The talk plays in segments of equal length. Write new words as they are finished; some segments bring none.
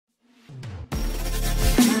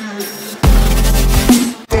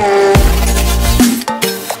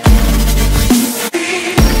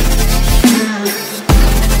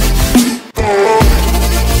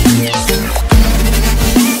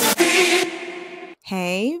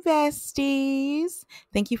Hey, besties.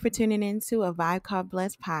 Thank you for tuning in to a Vibe Called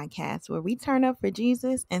Blessed podcast where we turn up for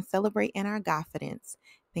Jesus and celebrate in our confidence.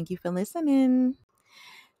 Thank you for listening.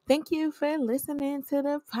 Thank you for listening to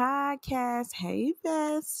the podcast. Hey,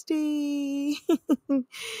 bestie.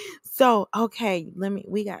 Okay,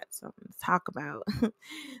 we got something to talk about.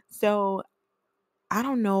 So, I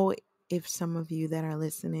don't know if some of you that are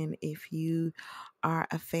listening, if you are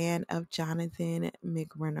a fan of Jonathan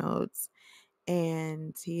McReynolds,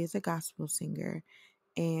 and he is a gospel singer.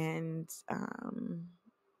 And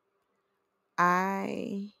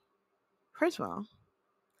I, first of all,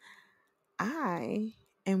 I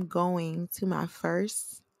am going to my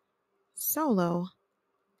first solo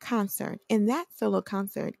concert, and that solo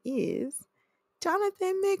concert is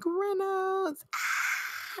Jonathan McReynolds.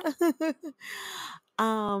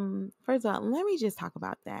 First of all, let me just talk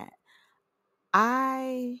about that.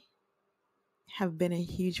 I have been a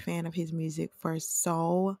huge fan of his music for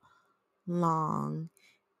so long,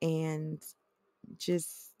 and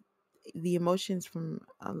just the emotions from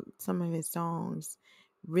some of his songs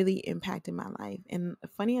really impacted my life. And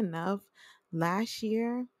funny enough, last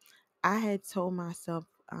year I had told myself,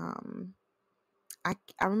 I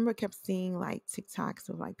remember kept seeing like TikToks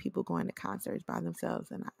of like people going to concerts by themselves,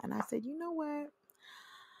 and I said, you know what?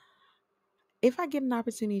 If I get an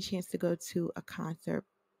opportunity, chance to go to a concert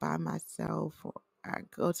by myself, or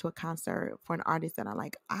go to a concert for an artist that I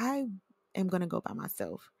like, I am gonna go by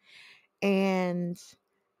myself. And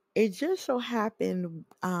it just so happened,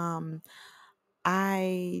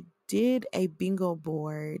 I did a bingo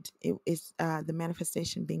board. It is the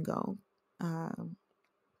manifestation bingo um,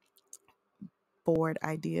 board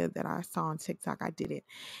idea that I saw on TikTok. I did it.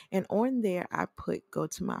 And on there, I put go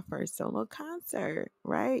to my first solo concert,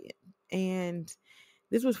 right? And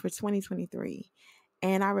this was for 2023.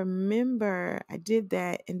 And I remember I did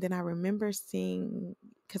that. And then I remember seeing,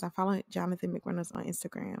 because I follow Jonathan McReynolds on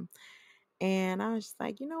Instagram. And I was just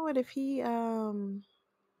like, you know what, if he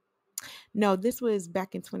no, this was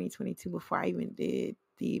back in 2022 before I even did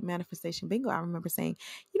the manifestation bingo. I remember saying,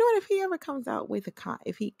 you know what, if he ever comes out with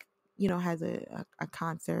if he, has a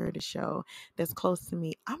concert, a show that's close to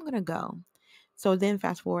me, I'm going to go. So then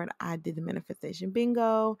fast forward, I did the manifestation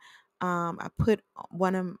bingo. I put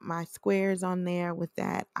one of my squares on there with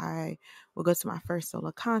that. I will go to my first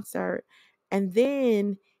solo concert. And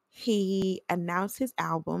then he announced his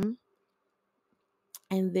album.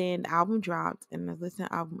 And then the album dropped, and I listened to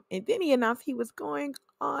the album. And then he announced he was going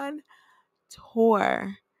on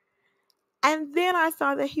tour. And then I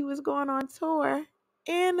saw that he was going on tour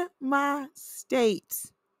in my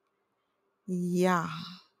state. Yeah.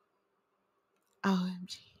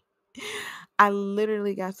 OMG. I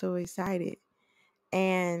literally got so excited.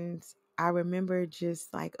 And I remember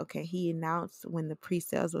just like, okay, he announced when the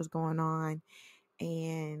pre-sales was going on.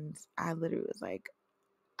 And I literally was like,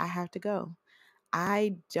 I have to go.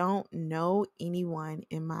 I don't know anyone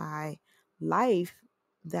in my life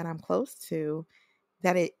that I'm close to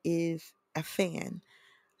that it is a fan.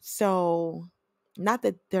 So, not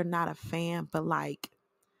that they're not a fan, but like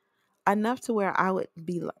enough to where I would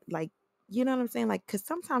be like, you know what I'm saying? Like, because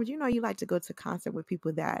sometimes, you like to go to concert with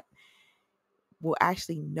people that will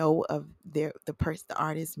actually know of the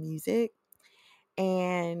artist's music.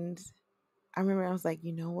 And I remember I was like,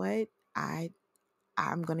 you know what?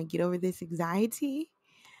 I'm gonna get over this anxiety.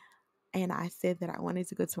 And I said that I wanted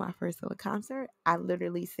to go to my first solo concert. I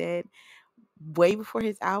literally said way before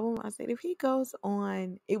his album, I said if he goes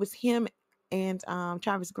on, it was him and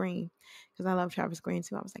Travis Green, because I love Travis Green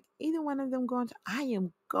too. I was like, either one of them going to, I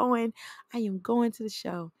am going to the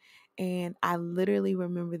show. And I literally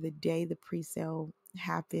remember the day the pre-sale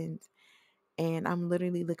happened, and I'm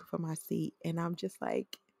literally looking for my seat, and I'm just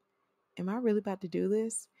like, am I really about to do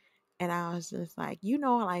this? And I was just like,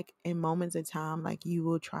 like in moments of time, like you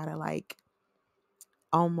will try to like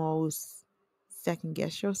almost second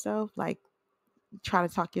guess yourself, like try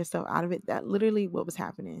to talk yourself out of it. That literally what was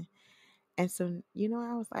happening. And so,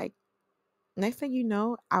 I was like, next thing you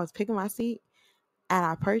know, I was picking my seat and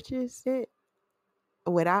I purchased it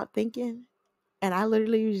without thinking. And I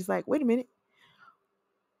literally was just like, wait a minute.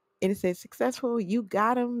 And it said successful, you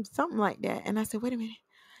got them, something like that. And I said, wait a minute.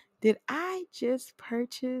 Did I just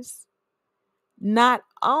purchase not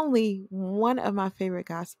only one of my favorite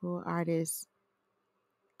gospel artists'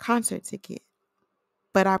 concert ticket,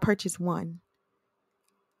 but I purchased one,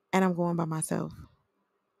 and I'm going by myself.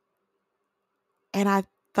 And I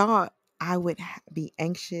thought I would be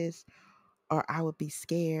anxious or I would be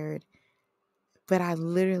scared. But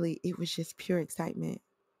it was just pure excitement.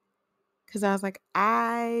 Because I was like,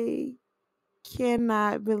 I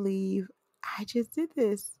cannot believe I just did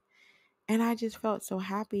this. And I just felt so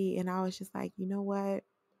happy. And I was just like, you know what?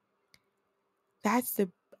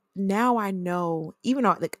 Now I know, even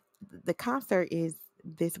though the concert is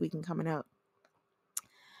this weekend coming up,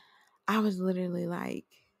 I was literally like,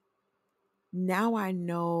 now I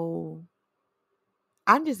know,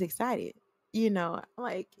 I'm just excited.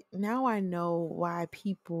 Like now I know why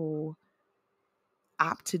people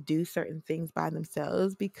opt to do certain things by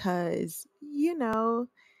themselves, because,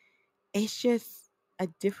 it's just a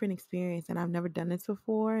different experience and I've never done this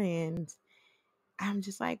before. And I'm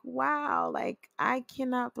just like, wow, like I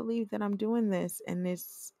cannot believe that I'm doing this. And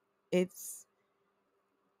it's,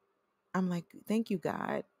 I'm like, thank you,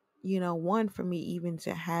 God. One, for me even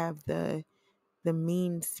to have the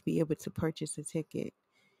means to be able to purchase a ticket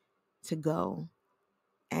to go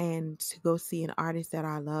and to go see an artist that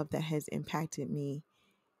I love that has impacted me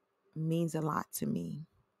means a lot to me.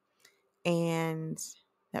 And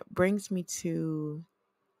that brings me to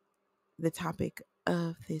the topic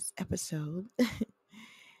of this episode.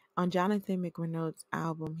 On Jonathan McReynolds'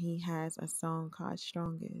 album, he has a song called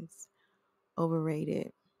Strongest,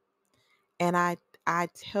 Overrated. And I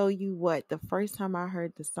tell you what, the first time I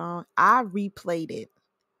heard the song, I replayed it.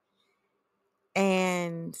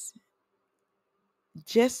 And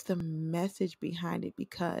just the message behind it,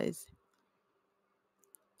 because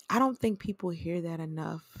I don't think people hear that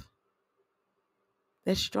enough.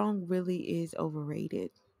 That strong really is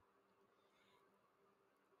overrated.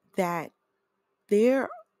 That there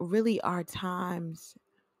really are times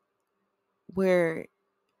where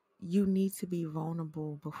you need to be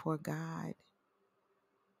vulnerable before God,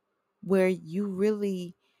 where you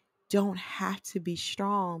really don't have to be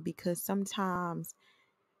strong, because sometimes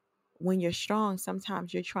when you're strong,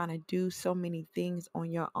 sometimes you're trying to do so many things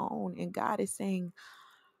on your own. And God is saying,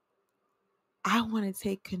 I want to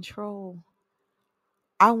take control.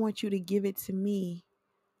 I want you to give it to me.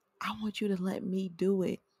 I want you to let me do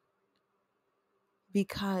it,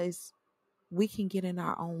 because we can get in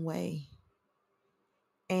our own way.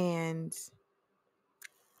 And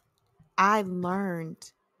I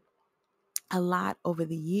learned a lot over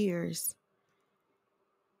the years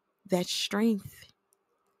that strength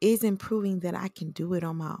isn't proving that I can do it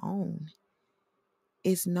on my own.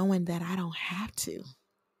 It's knowing that I don't have to.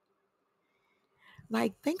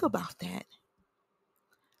 Like, think about that.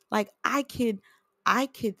 Like, I could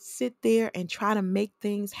sit there and try to make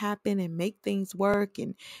things happen and make things work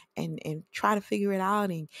and try to figure it out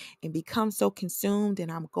and become so consumed,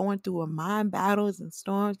 and I'm going through a mind battles and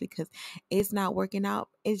storms because it's not working out.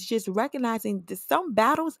 It's just recognizing that some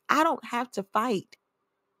battles I don't have to fight.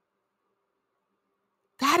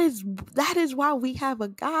 That is why we have a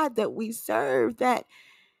God that we serve that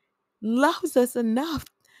loves us enough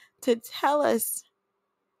to tell us,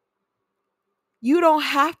 you don't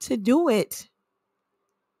have to do it.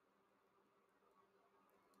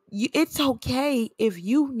 It's okay if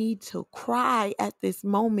you need to cry at this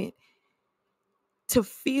moment, to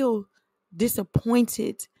feel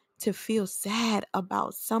disappointed, to feel sad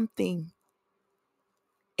about something.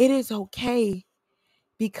 It is okay,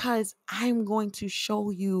 because I'm going to show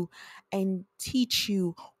you and teach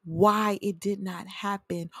you why it did not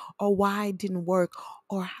happen, or why it didn't work,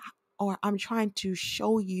 or I'm trying to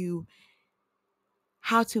show you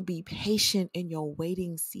how to be patient in your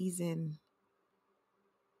waiting season.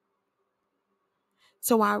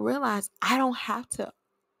 So I realized I don't have to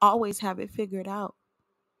always have it figured out.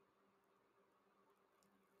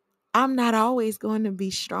 I'm not always going to be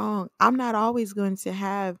strong. I'm not always going to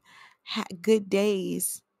have good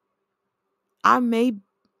days. I may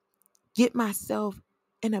get myself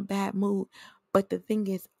in a bad mood, but the thing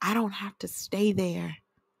is, I don't have to stay there.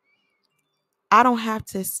 I don't have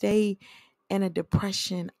to stay in a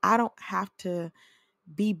depression. I don't have to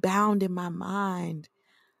be bound in my mind.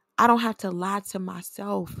 I don't have to lie to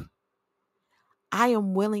myself. I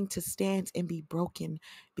am willing to stand and be broken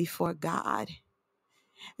before God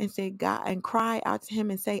and say, God, and cry out to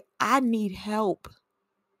him and say, I need help.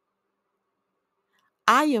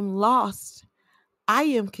 I am lost. I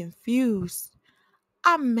am confused.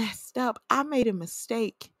 I messed up. I made a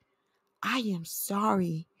mistake. I am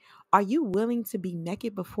sorry. Are you willing to be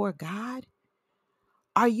naked before God?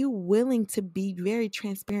 Are you willing to be very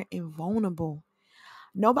transparent and vulnerable?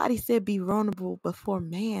 Nobody said be vulnerable before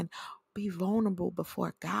man. Be vulnerable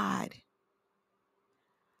before God.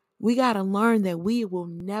 We got to learn that we will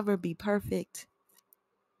never be perfect.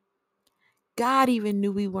 God even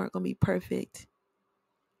knew we weren't going to be perfect.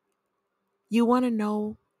 You want to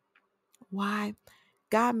know why?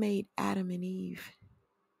 God made Adam and Eve.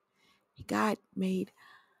 God made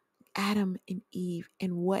Adam and Eve.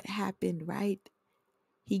 And what happened, right?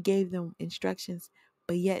 He gave them instructions,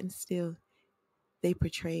 but yet and still they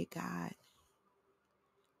portrayed God.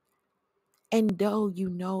 And though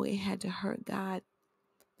it had to hurt God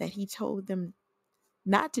that he told them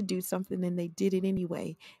not to do something and they did it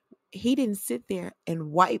anyway, he didn't sit there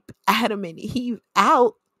and wipe Adam and Eve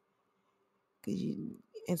out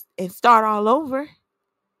and start all over.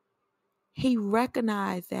 He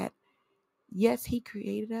recognized that, yes, he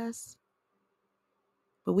created us,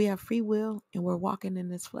 but we have free will and we're walking in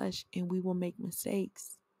this flesh and we will make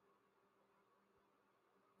mistakes.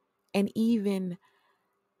 And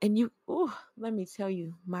let me tell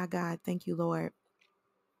you, my God, thank you, Lord.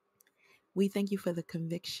 We thank you for the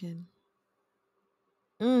conviction.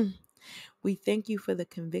 We thank you for the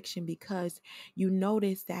conviction, because you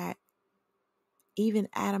notice that even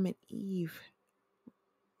Adam and Eve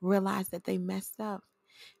realized that they messed up,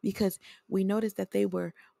 because we noticed that they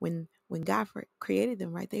were, when God created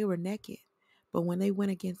them, right, they were naked. But when they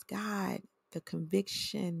went against God, the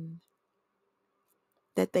conviction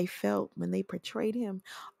that they felt when they portrayed him,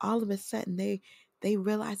 all of a sudden they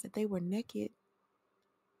realized that they were naked.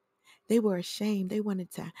 They were ashamed. They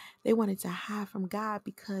wanted to hide from God,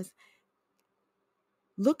 because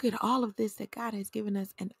look at all of this that God has given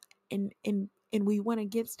us, and we went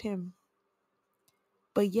against him.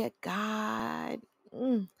 But yet God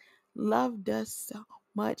loved us so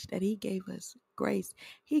much that he gave us grace.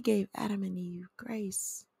 He gave Adam and Eve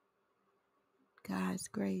grace. God's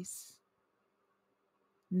grace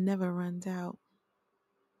never runs out.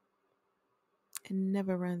 It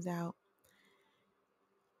never runs out.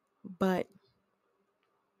 But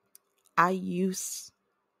I used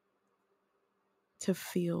to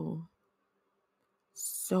feel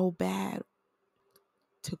so bad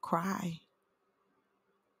to cry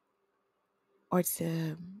or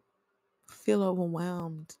to feel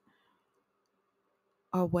overwhelmed,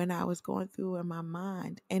 or when I was going through in my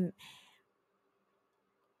mind. And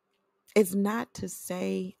it's not to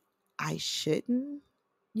say I shouldn't,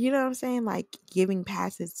 you know what I'm saying? Like giving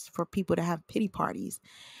passes for people to have pity parties.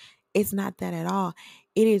 It's not that at all.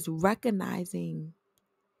 It is recognizing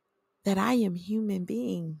that I am human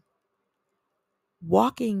being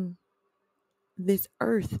walking this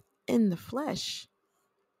earth in the flesh,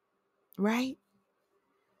 right?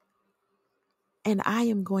 And I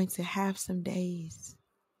am going to have some days,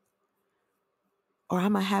 or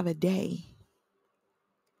I'm going to have a day,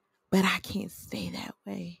 but I can't stay that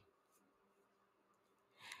way.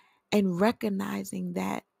 And recognizing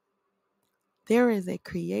that there is a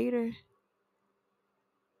creator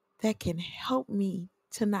that can help me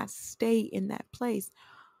to not stay in that place.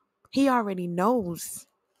 He already knows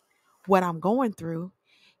what I'm going through.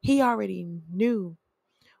 He already knew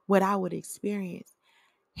what I would experience.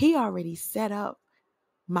 He already set up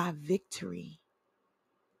my victory.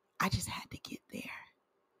 I just had to get there.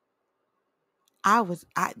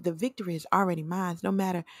 The victory is already mine, no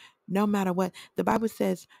matter what. The Bible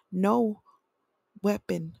says, no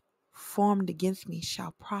weapon formed against me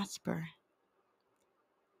shall prosper.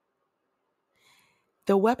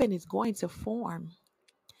 The weapon is going to form.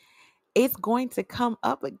 It's going to come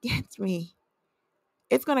up against me.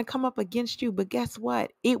 It's going to come up against you, but guess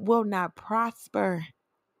what? It will not prosper.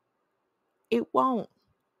 It won't.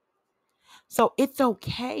 So it's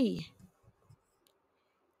okay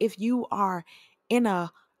if you are in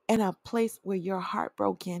a place where you're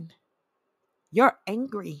heartbroken, you're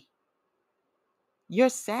angry, you're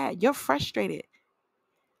sad, you're frustrated.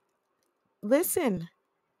 Listen,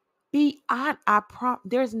 be on.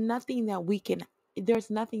 There's nothing that we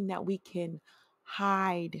can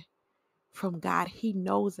hide from God. He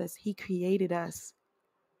knows us. He created us.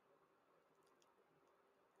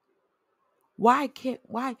 Why can't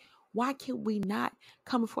we not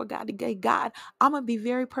come before God to say, God, I'm going to be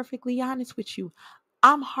very perfectly honest with you.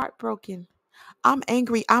 I'm heartbroken. I'm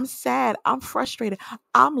angry. I'm sad. I'm frustrated.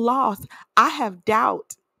 I'm lost. I have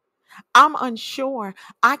doubt. I'm unsure.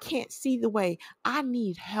 I can't see the way. I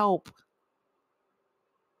need help.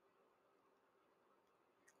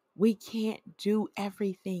 We can't do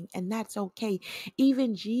everything, and that's okay.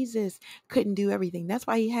 Even Jesus couldn't do everything. That's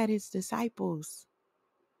why he had his disciples.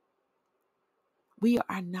 We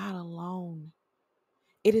are not alone.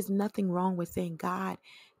 It is nothing wrong with saying, God,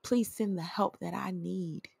 please send the help that I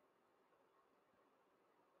need.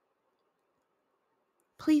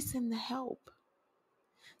 Please send the help.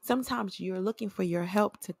 Sometimes you're looking for your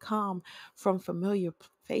help to come from familiar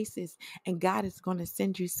faces, and God is going to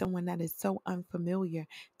send you someone that is so unfamiliar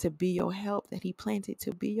to be your help, that he planted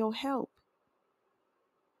to be your help.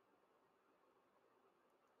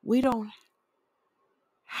 We don't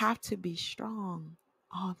have to be strong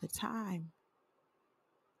all the time.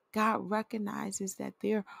 God recognizes that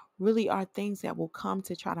there really are things that will come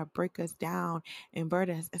to try to break us down and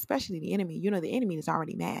burden us, especially the enemy. You know, the enemy is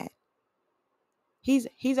already mad. He's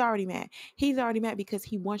already mad. He's already mad because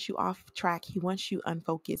he wants you off track. He wants you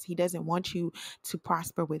unfocused. He doesn't want you to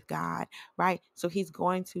prosper with God, right? So he's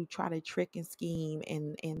going to try to trick and scheme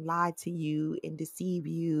and lie to you and deceive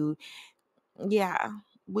you. Yeah,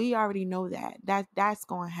 we already know that's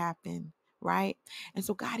going to happen, right? And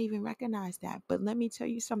so God even recognized that. But let me tell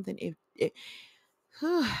you something. If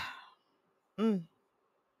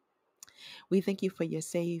we thank you for your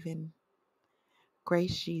saving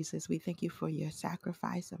grace, Jesus. We thank you for your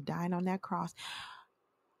sacrifice of dying on that cross.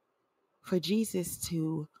 For Jesus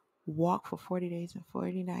to walk for 40 days and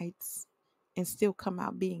 40 nights and still come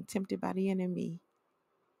out being tempted by the enemy,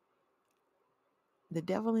 the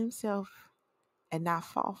devil himself, and not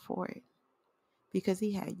fall for it because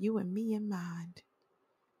he had you and me in mind.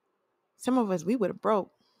 Some of us, we would have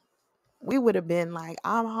broke. We would have been like,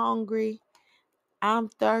 I'm hungry, I'm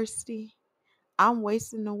thirsty, I'm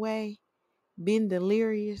wasting away, being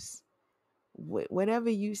delirious,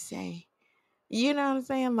 whatever you say. You know what I'm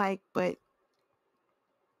saying? Like, but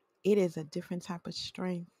it is a different type of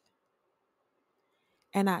strength.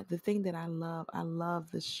 And the thing that I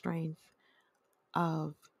love the strength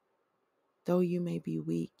of, though you may be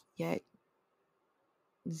weak, yet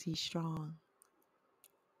is he strong.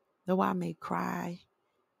 Though I may cry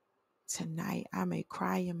tonight, I may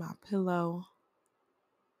cry in my pillow,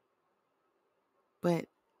 but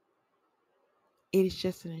it is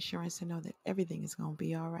just an assurance to know that everything is going to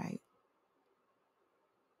be all right.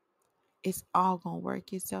 It's all going to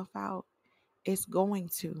work itself out. It's going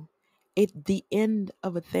to. The end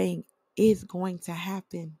of a thing is going to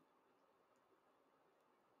happen.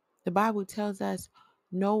 The Bible tells us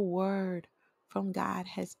no word from God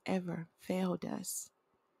has ever failed us.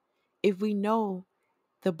 If we know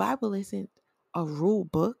the Bible isn't a rule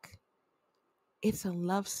book, it's a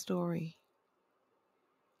love story.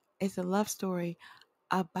 It's a love story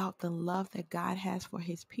about the love that God has for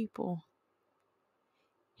his people.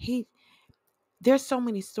 There's so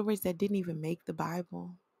many stories that didn't even make the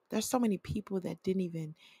Bible. There's so many people that didn't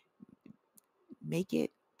even make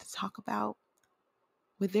it to talk about.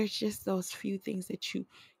 But there's just those few things that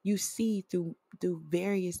you see through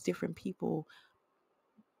various different people.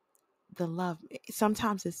 The love.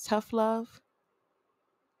 Sometimes it's tough love,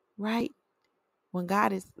 right? When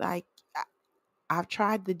God is like, I've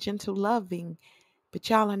tried the gentle loving, but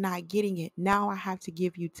y'all are not getting it. Now I have to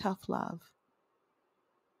give you tough love.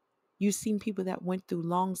 You've seen people that went through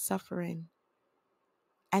long suffering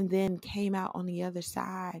and then came out on the other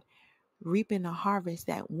side reaping a harvest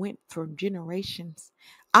that went for generations.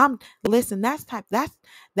 Listen, that's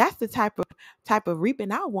the type of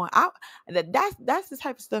reaping I want. That's the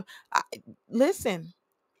type of stuff. Listen,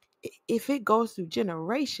 if it goes through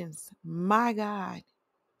generations, my God.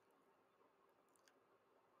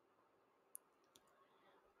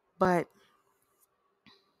 But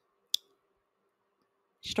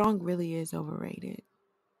strong really is overrated.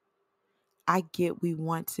 I get we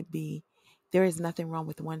want to be. There is nothing wrong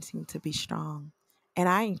with wanting to be strong. And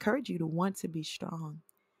I encourage you to want to be strong.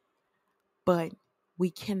 But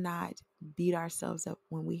we cannot beat ourselves up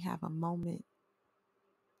when we have a moment.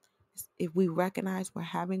 If we recognize we're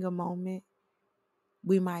having a moment,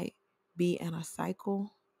 we might be in a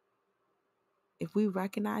cycle. If we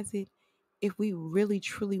recognize it, if we really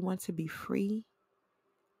truly want to be free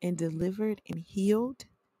and delivered and healed,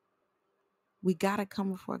 we got to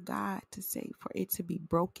come before God to say for it to be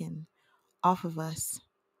broken off of us,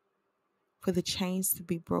 for the chains to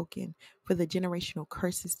be broken, for the generational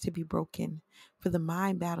curses to be broken, for the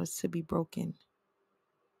mind battles to be broken,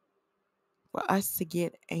 for us to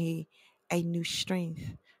get a new strength,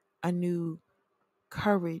 a new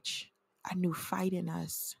courage, a new fight in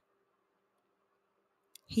us.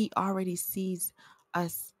 He already sees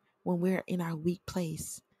us when we're in our weak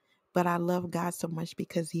place. But I love God so much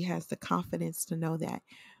because he has the confidence to know that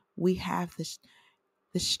we have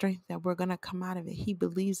the strength that we're going to come out of it. He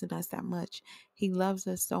believes in us that much. He loves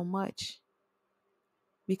us so much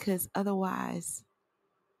because otherwise,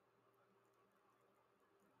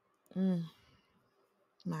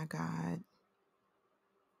 my God,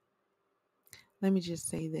 let me just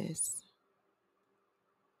say this.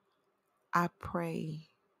 I pray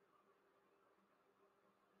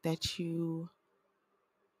that you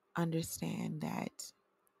understand that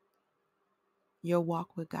your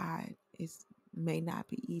walk with God may not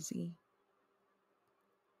be easy.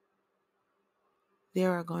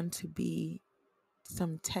 There are going to be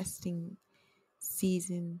some testing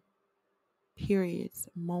season periods,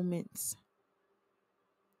 moments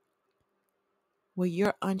where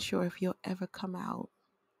you're unsure if you'll ever come out,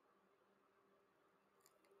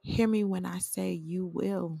 hear me when I say you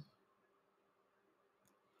will.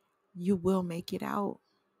 You will make it out.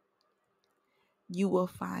 You will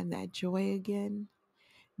find that joy again.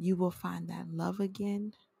 You will find that love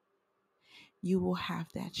again. You will have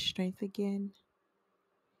that strength again.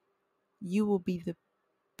 You will be the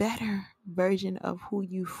better version of who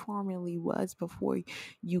you formerly was before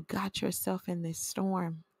you got yourself in this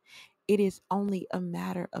storm. It is only a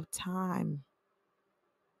matter of time.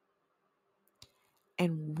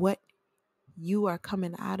 And what you are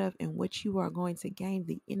coming out of and what you are going to gain,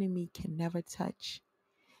 the enemy can never touch,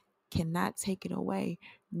 cannot take it away.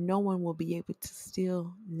 No one will be able to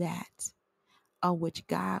steal that of which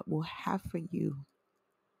God will have for you.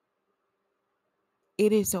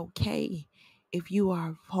 It is okay if you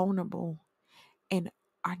are vulnerable and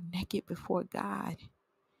are naked before God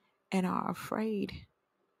and are afraid.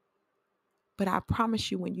 But I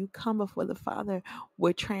promise you, when you come before the Father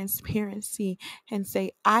with transparency and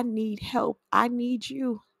say, I need help, I need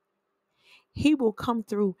you, He will come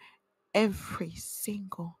through every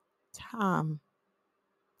single time.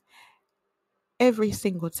 Every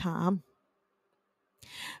single time.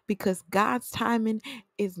 Because God's timing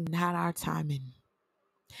is not our timing.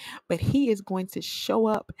 But He is going to show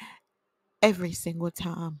up every single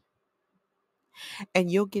time. And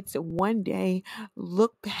you'll get to one day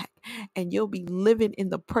look back and you'll be living in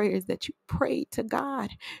the prayers that you prayed to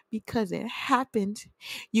God because it happened.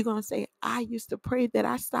 You're going to say, I used to pray that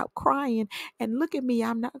I stopped crying, and look at me,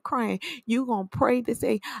 I'm not crying. You're going to pray to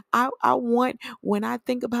say, I want, when I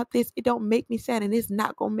think about this, it don't make me sad, and it's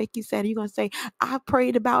not going to make you sad. You're going to say, I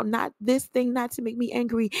prayed about not this thing not to make me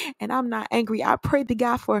angry, and I'm not angry. I prayed to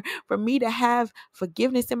God for me to have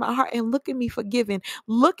forgiveness in my heart, and look at me forgiven.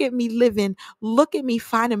 Look at me living. Look at me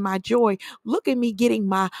finding my joy. Look at me getting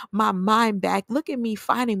my mind back. Look at me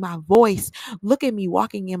finding my voice. Look at me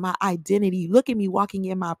walking in my identity. Look at me walking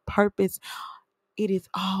in my purpose. It is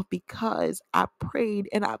all because I prayed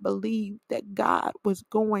and I believed that God was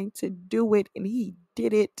going to do it, and He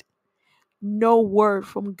did it. No word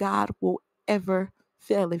from God will ever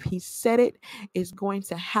fail. If He said it, it's going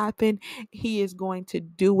to happen. He is going to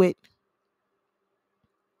do it.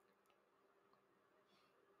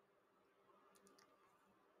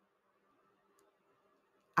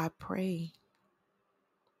 I pray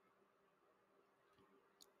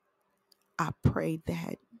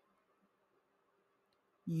that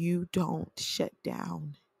you don't shut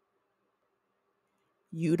down.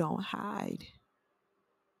 You don't hide.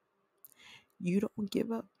 You don't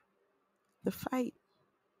give up the fight.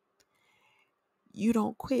 You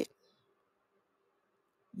don't quit.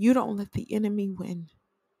 You don't let the enemy win.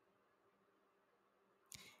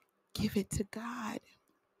 Give it to God.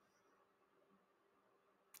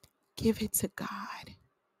 Give it to God.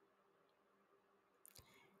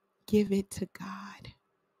 Give it to God.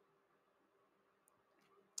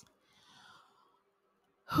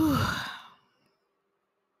 Whew.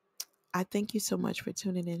 I thank you so much for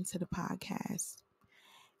tuning into the podcast.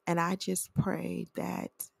 And I just pray that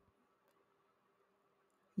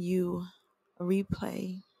you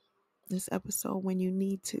replay this episode when you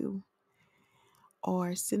need to,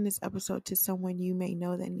 or send this episode to someone you may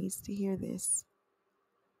know that needs to hear this.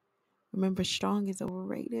 Remember, strong is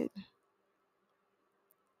overrated.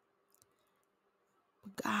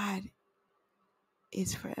 God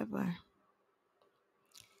is forever.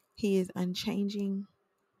 He is unchanging,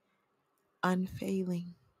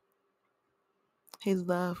 unfailing. His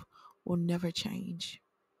love will never change.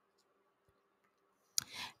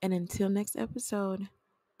 And until next episode,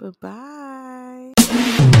 bye-bye.